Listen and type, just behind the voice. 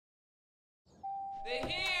Stay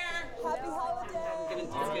here. Happy holidays.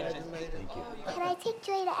 Thank you. Can I take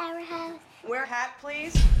Joy to our house? Wear a hat,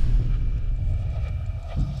 please.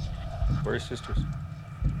 Where are your sisters?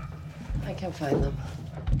 I can't find them.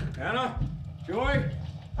 Anna? Joy?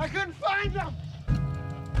 I couldn't find them!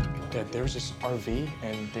 Dad, there was this RV,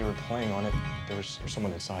 and they were playing on it. There was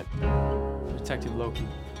someone inside. Detective Loki.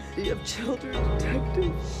 You have children,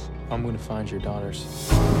 detective. I'm gonna find your daughters.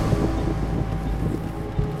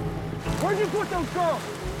 Where'd you put those girls?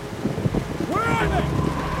 Where are they?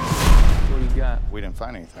 What do you got? We didn't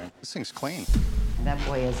find anything. This thing's clean. That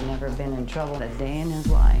boy has never been in trouble a day in his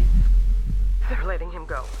life. They're letting him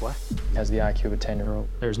go. What? He has the IQ of a 10-year-old.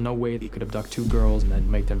 There's no way he could abduct 2 girls and then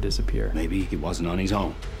make them disappear. Maybe he wasn't on his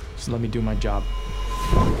own. Just let me do my job.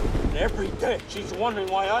 Every day she's wondering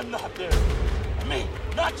why I'm not there. Me,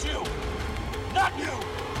 not you. Not you.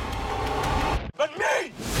 But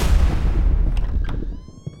me!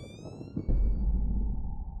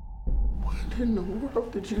 What in the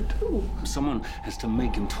world did you do? Someone has to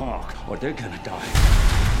make him talk, or they're gonna die.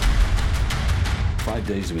 5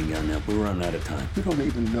 days we got now. We're running out of time. We don't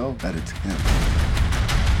even know that it's him.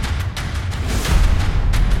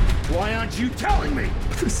 Why aren't you telling me?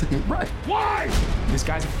 This ain't right. Why? This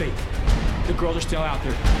guy's a fake. The girls are still out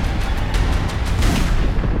there.